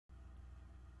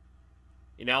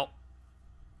You know,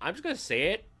 I'm just going to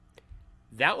say it.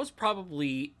 That was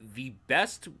probably the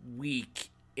best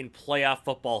week in playoff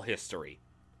football history.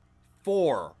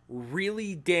 4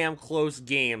 really damn close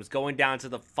games going down to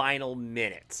the final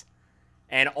minute.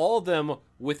 And all of them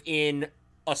within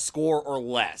a score or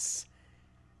less.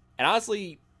 And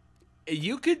honestly,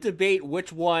 you could debate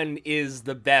which one is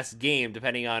the best game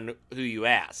depending on who you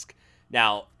ask.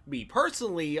 Now, me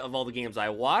personally, of all the games I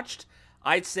watched,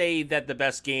 I'd say that the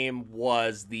best game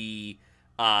was the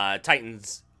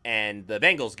Titans and the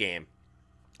Bengals game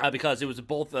because it was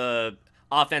both a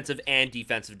offensive and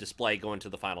defensive display going to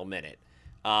the final minute.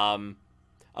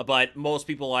 But most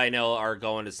people I know are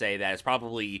going to say that it's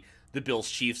probably the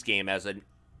Bills-Chiefs game as an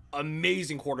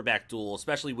amazing quarterback duel,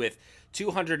 especially with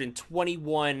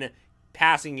 221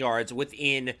 passing yards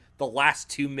within the last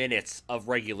 2 minutes of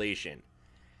regulation.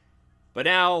 But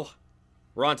now,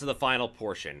 we're on to the final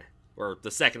portion, or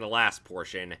the second to last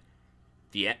portion,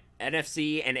 the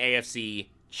NFC and AFC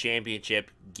championship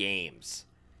games.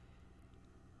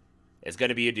 It's going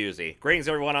to be a doozy. Greetings,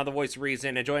 everyone, on The Voice of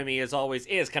Reason, and joining me, as always,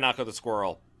 is Kanako the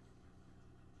Squirrel.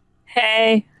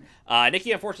 Hey.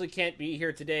 Nikki, unfortunately, can't be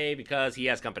here today because he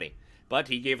has company, but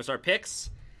he gave us our picks.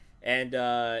 And,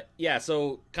 yeah,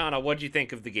 so, Kana, what did you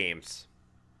think of the games?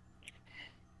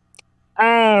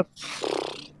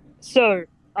 So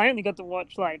I only got to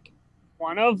watch,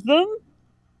 one of them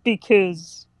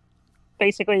because,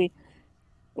 basically,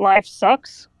 life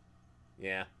sucks.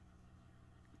 Yeah.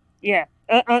 Yeah.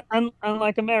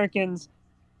 Unlike Americans,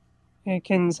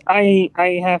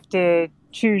 I have to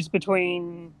choose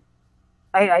between...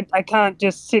 I can't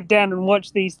just sit down and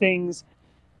watch these things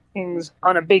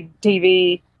on a big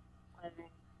TV,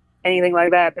 anything like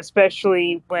that,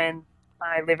 especially when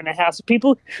I live in a house of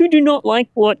people who do not like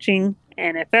watching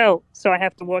NFL. So I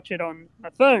have to watch it on my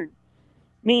phone,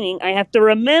 meaning I have to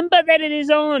remember that it is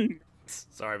on.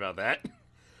 Sorry about that.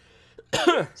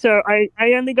 So I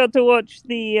only got to watch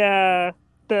the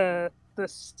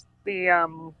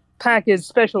Packers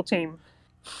special team.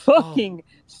 Fucking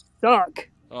suck.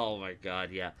 Oh my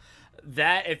god, yeah.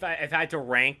 That if I had to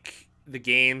rank the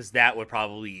games, that would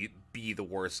probably be the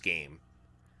worst game.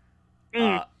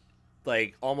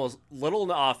 Almost little in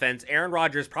the offense. Aaron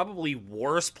Rodgers probably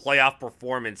worst playoff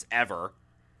performance ever.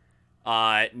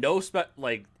 And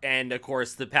of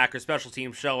course the Packers special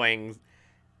team showing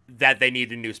that they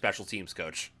need a new special teams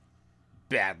coach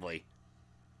badly.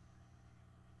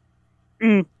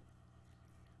 Yeah,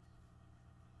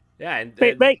 and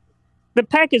the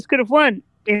Packers could have won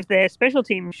if their special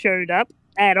team showed up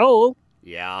at all.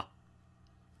 Yeah.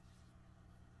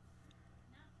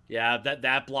 Yeah,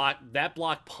 that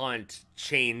block punt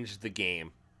changed the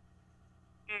game.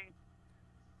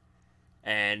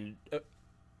 And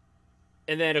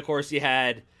then of course you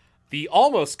had the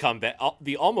almost comeback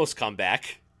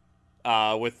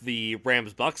with the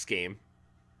Rams-Bucks game.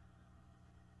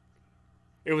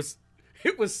 It was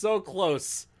so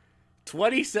close.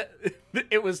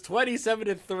 It was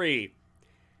 27-3.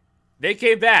 They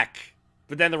came back,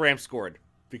 but then the Rams scored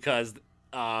because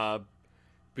Todd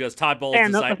Bowles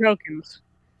and decided. Not the Falcons.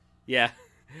 Yeah,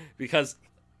 because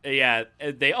they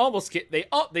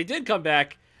did come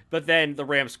back, but then the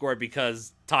Rams scored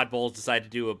because Todd Bowles decided to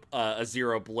do a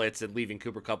zero blitz and leaving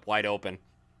Cooper Kupp wide open.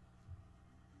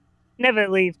 Never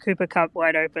leave Cooper Kupp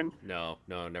wide open. No,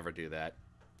 never do that.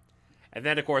 And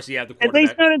then of course you have the quarterback. At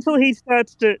least not until he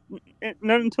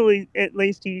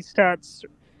starts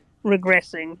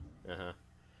regressing.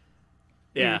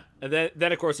 Yeah, and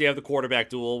then of course you have the quarterback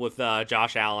duel with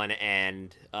Josh Allen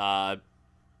and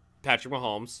Patrick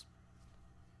Mahomes.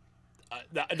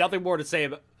 Nothing more to say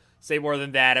more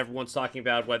than that. Everyone's talking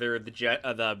about whether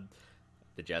the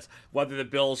whether the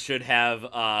Bills should have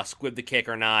squibbed the kick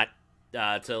or not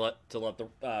to let the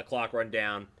clock run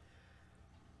down.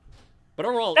 But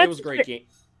overall, it was a great game.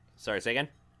 Sorry, say again.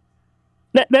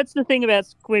 That's the thing about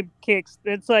squib kicks.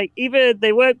 It's like either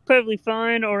they work perfectly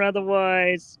fine, or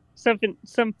otherwise something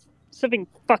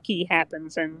fucky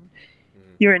happens and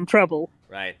you're in trouble.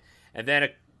 Right, and then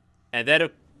 1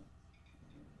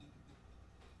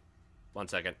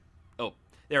 second. Oh,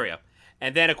 there we go.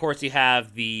 And then of course you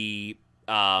have the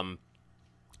Titans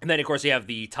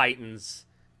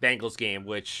Bengals game,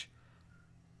 which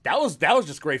that was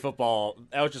just great football.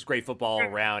 That was just great football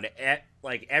around.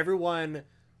 Everyone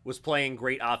was playing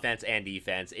great offense and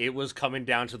defense. It was coming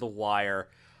down to the wire.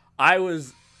 I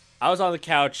was on the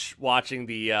couch watching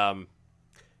the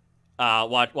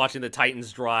watching the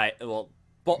Titans drive. Well,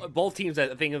 both teams,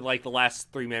 I think, in the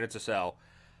last 3 minutes or so.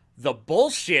 The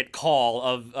bullshit call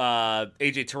of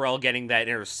AJ Terrell getting that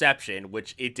interception,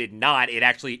 which it did not.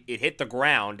 It hit the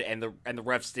ground, and the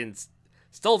refs didn't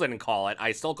Still didn't call it.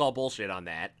 I still call bullshit on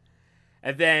that.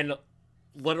 And then,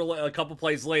 literally a couple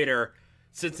plays later,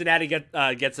 Cincinnati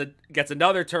gets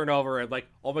another turnover, and like,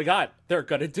 oh my god, they're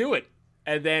gonna do it.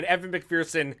 And then Evan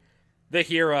McPherson, the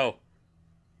hero,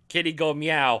 kitty go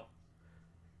meow.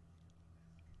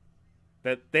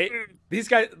 That these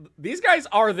guys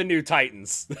are the new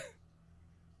Titans.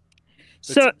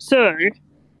 So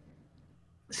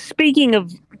speaking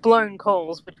of blown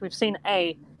calls, which we've seen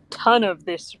a ton of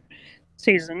this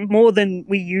season, more than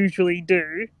we usually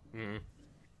do,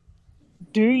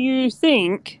 do you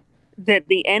think that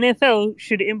the NFL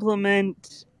should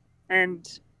implement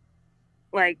and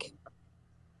like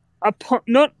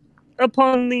not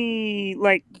upon the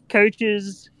like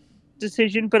coach's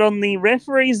decision, but on the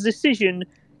referee's decision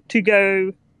to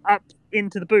go up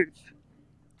into the booth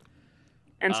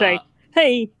and say,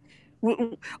 "Hey,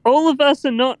 all of us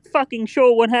are not fucking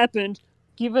sure what happened.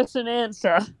 Give us an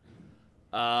answer."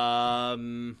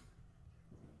 I'm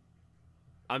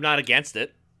not against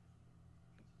it.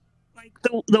 Like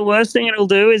the worst thing it'll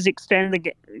do is extend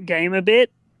the game a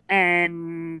bit,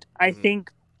 and I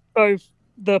think both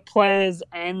the players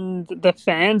and the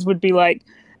fans would be like,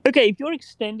 okay, if you're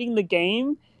extending the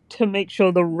game to make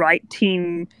sure the right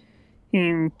team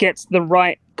gets the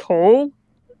right call,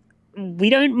 we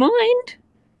don't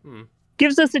mind.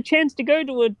 Gives us a chance to go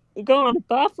on a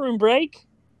bathroom break.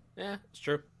 Yeah, it's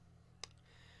true.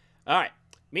 All right.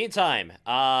 Meantime,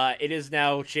 it is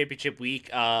now championship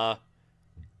week.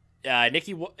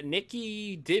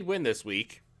 Nikki did win this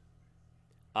week.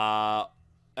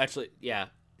 Actually, yeah,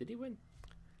 did he win?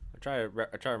 I'm trying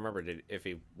to remember if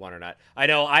he won or not. I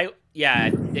know.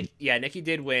 Nikki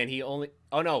did win. He only.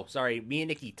 Oh no, sorry. Me and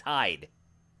Nikki tied.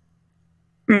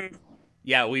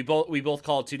 Yeah, we both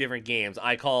called two different games.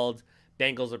 I called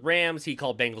Bengals and Rams. He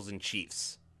called Bengals and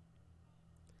Chiefs.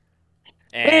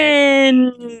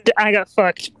 And I got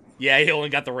fucked. Yeah, he only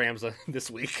got the Rams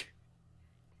this week.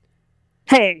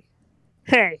 Hey,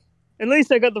 at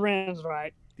least I got the Rams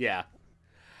right. Yeah.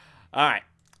 All right.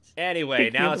 Anyway,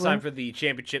 now it's time for the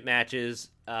championship matches.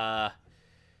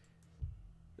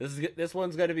 This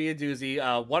one's going to be a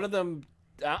doozy. One of them,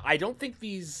 I don't think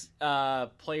these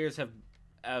players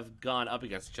have gone up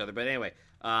against each other. But anyway,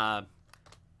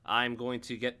 I'm going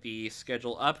to get the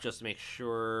schedule up just to make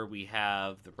sure we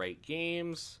have the right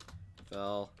games.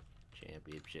 Spell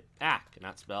championship.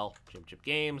 Cannot spell championship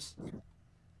games.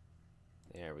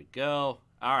 There we go.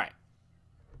 All right.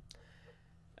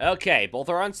 Okay, both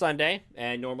are on Sunday,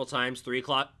 and normal times 3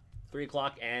 o'clock,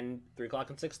 and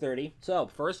 6:30. So,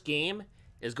 first game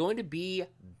is going to be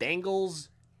Bengals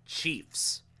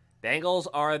Chiefs. Bengals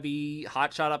are the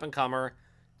hotshot up and comer.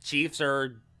 Chiefs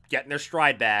are getting their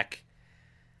stride back.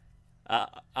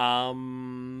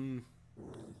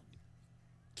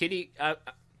 Kitty, I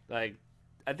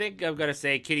think I'm gonna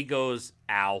say Kitty goes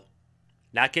ow,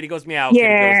 not Kitty goes meow.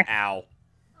 Yeah. Kitty goes ow.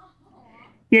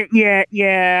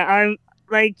 Yeah.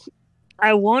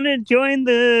 I want to join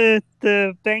the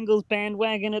Bengals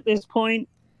bandwagon at this point.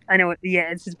 I know.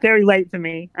 It's very late for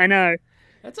me. I know.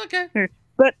 That's okay.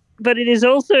 But it is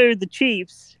also the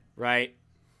Chiefs. Right.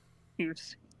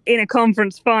 Chiefs in a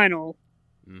conference final.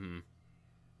 Mm-hmm.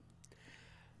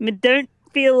 I mean, don't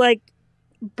feel like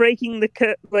breaking the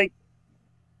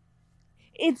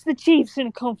it's the Chiefs in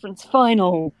a conference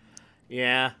final.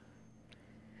 Yeah.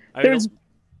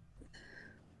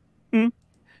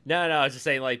 No, I was just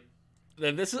saying, like,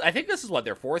 I think this is what,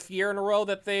 their fourth year in a row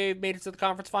that they made it to the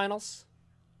conference finals?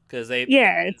 Because they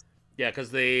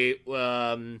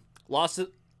lost to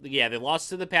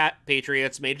the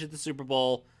Patriots, made it to the Super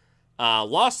Bowl,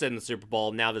 lost in the Super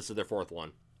Bowl. Now this is their fourth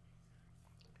one.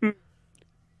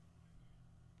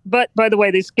 But by the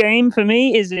way, this game for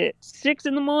me is at 6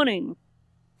 a.m.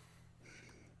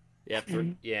 Yep.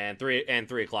 And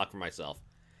 3 o'clock for myself.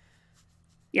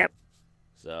 Yep.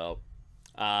 So,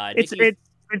 it's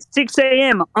 6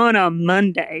 a.m. on a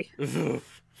Monday.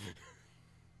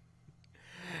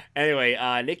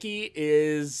 Anyway, Nikki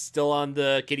is still on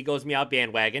the Kitty Goes Meow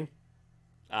bandwagon.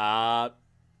 I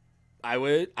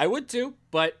would too,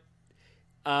 but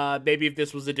maybe if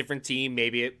this was a different team,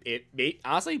 maybe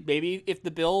maybe if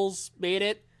the Bills made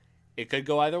it, it could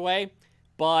go either way.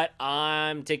 But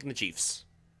I'm taking the Chiefs.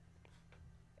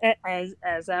 As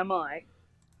am I.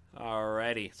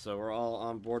 Alrighty, so we're all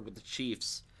on board with the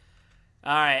Chiefs.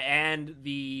 All right, and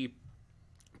the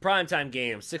primetime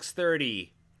game,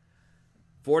 6:30.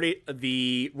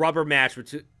 The rubber match.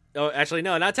 Actually,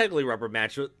 no, not technically rubber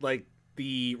match. Like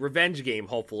the revenge game,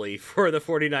 hopefully, for the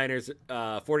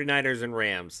 49ers and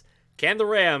Rams. Can the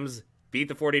Rams beat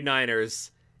the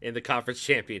 49ers in the conference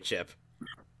championship?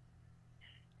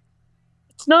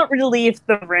 it's not really if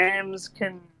the Rams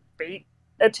can beat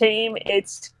a team,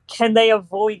 it's can they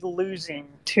avoid losing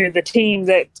to the team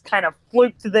that kind of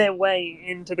fluked their way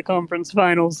into the conference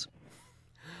finals.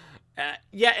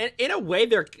 Yeah, in a way,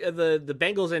 they're the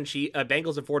Bengals and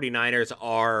Bengals and 49ers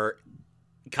are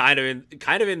kind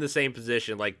of in the same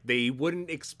position. Like they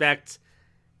wouldn't expect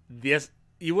this.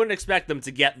 You wouldn't expect them to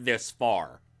get this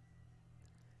far,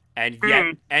 and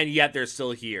yet they're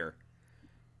still here.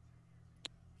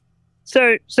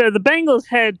 So the Bengals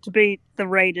had to beat the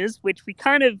Raiders, which we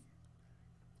kind of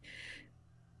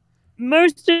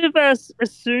most of us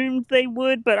assumed they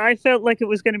would, but I felt like it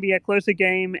was going to be a closer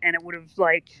game and it would have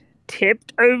like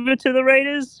tipped over to the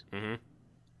Raiders. Mm-hmm.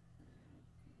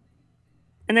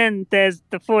 And then there's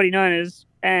the 49ers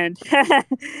and how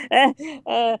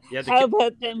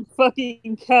about them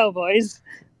fucking Cowboys?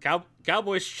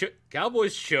 Cowboys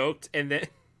choked and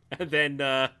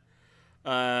then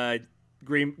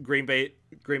Green Bay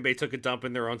took a dump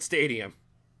in their own stadium.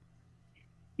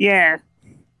 Yeah.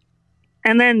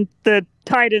 And then the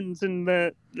Titans and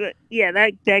that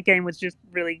game was just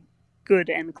really good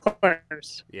and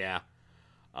close. Yeah.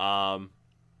 Well,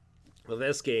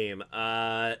 this game,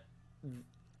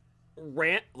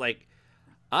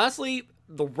 honestly,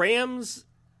 the Rams,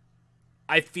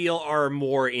 I feel, are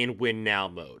more in win now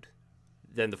mode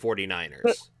than the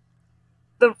 49ers.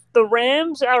 The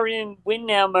Rams are in win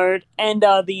now mode and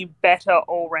are the better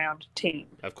all round team.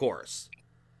 Of course.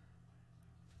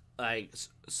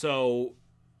 So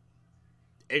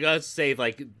I gotta say,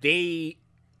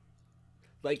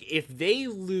 if they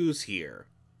lose here,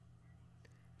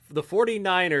 the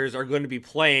 49ers are going to be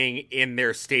playing in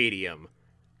their stadium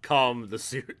come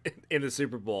in the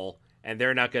Super Bowl, and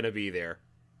they're not going to be there.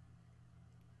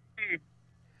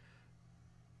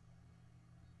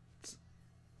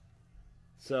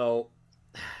 So,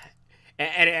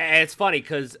 and it's funny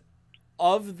because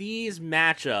of these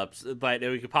matchups, but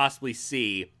we could possibly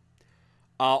see,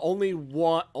 only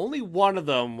one of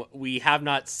them we have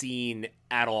not seen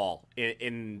at all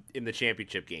in the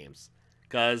championship games,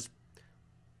 because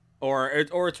or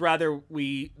it's rather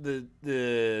the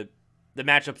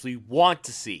matchups we want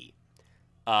to see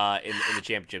in the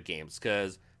championship games,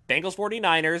 because Bengals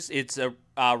 49ers, it's a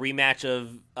rematch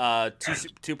of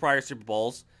two prior Super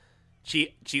Bowls.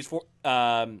 Chiefs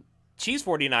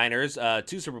 49ers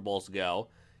 2 Super Bowls ago.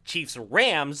 Chiefs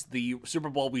Rams, the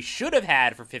Super Bowl we should have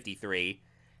had for 53,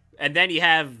 and then you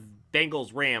have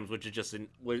Bengals Rams, which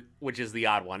is the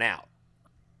odd one out.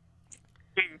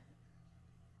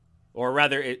 Or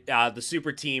rather, the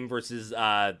super team versus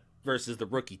the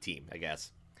rookie team, I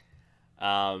guess.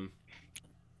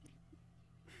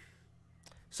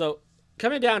 So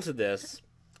coming down to this,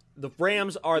 the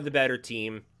Rams are the better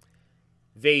team.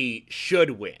 They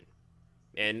should win,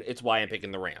 and it's why I'm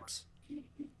picking the Rams.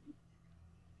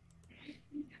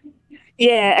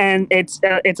 Yeah, and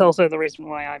it's also the reason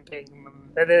why I'm picking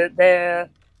them. They're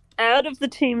out of the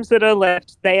teams that are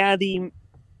left, they are the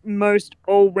most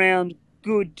all-round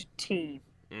good team.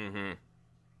 Mm-hmm.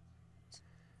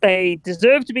 They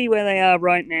deserve to be where they are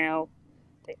right now.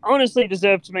 They honestly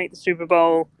deserve to make the Super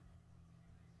Bowl.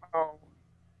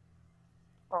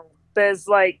 There's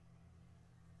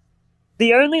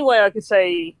the only way I could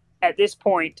say at this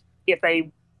point, if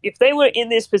they were in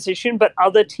this position but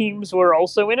other teams were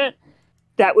also in it,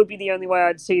 that would be the only way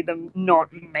I'd see them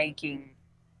not making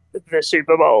the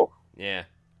Super Bowl. Yeah,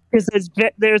 because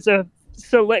there's a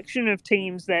selection of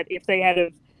teams that if they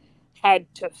had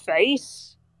to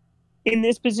face in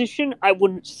this position, I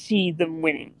wouldn't see them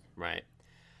winning. Right.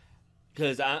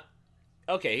 Because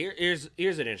here's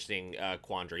an interesting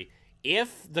quandary.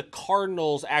 If the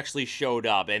Cardinals actually showed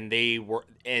up and they were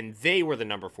the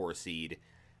number 4 seed,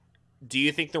 do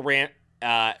you think the Rams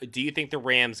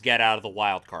get out of the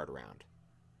wild card round?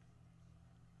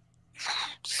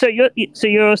 So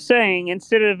you're saying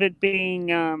instead of it being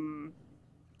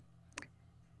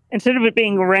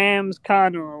Rams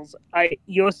Cardinals,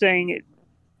 you're saying it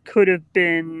could have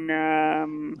been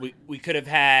we could have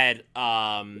had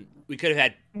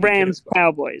Rams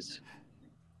Cowboys.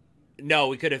 No,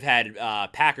 we could have had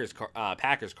Packers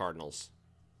Cardinals.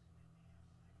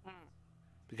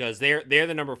 Because they're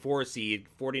the number 4 seed,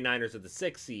 49ers are the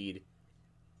 6th seed.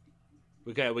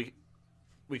 We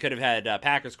could have had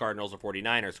Packers Cardinals or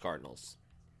 49ers Cardinals.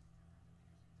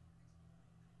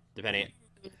 Depending.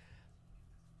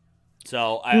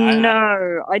 So I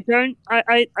don't.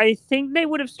 I think they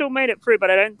would have still made it through, but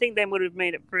I don't think they would have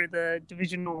made it through the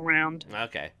divisional round.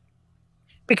 Okay.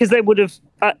 Because they would have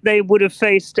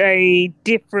faced a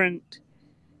different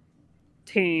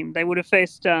team. They would have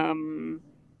faced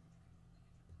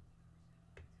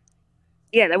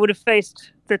Yeah, they would have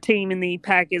faced the team in the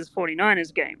Packers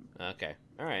 49ers game Okay.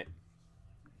 All right.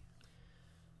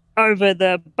 over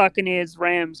the Buccaneers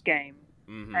Rams game.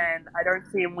 Mm-hmm. And I don't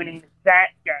see him winning that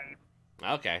game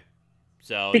Okay.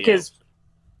 So yeah. because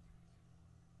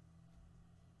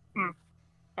mm,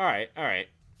 All right. All right.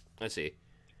 Let's see.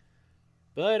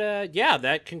 But yeah,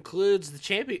 that concludes the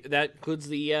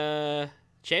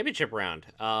championship round.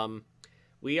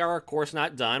 We are of course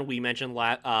not done. We mentioned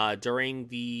during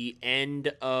the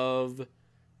end of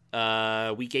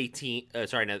week 18.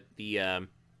 Sorry, no, the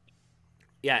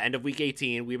end of week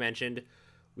 18. We mentioned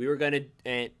we were gonna.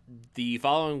 The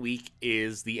following week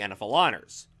is the NFL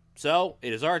honors. So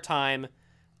it is our time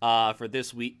for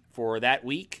this week. For that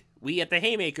week, we at the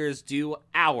Haymakers do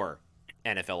our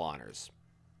NFL honors.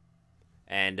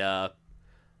 And the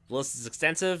list is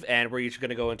extensive, and we're each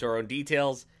going to go into our own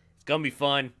details. It's going to be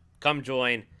fun. Come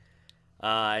join.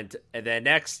 And then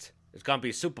next, it's going to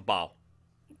be Super Bowl.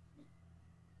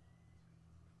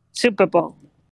 Super Bowl.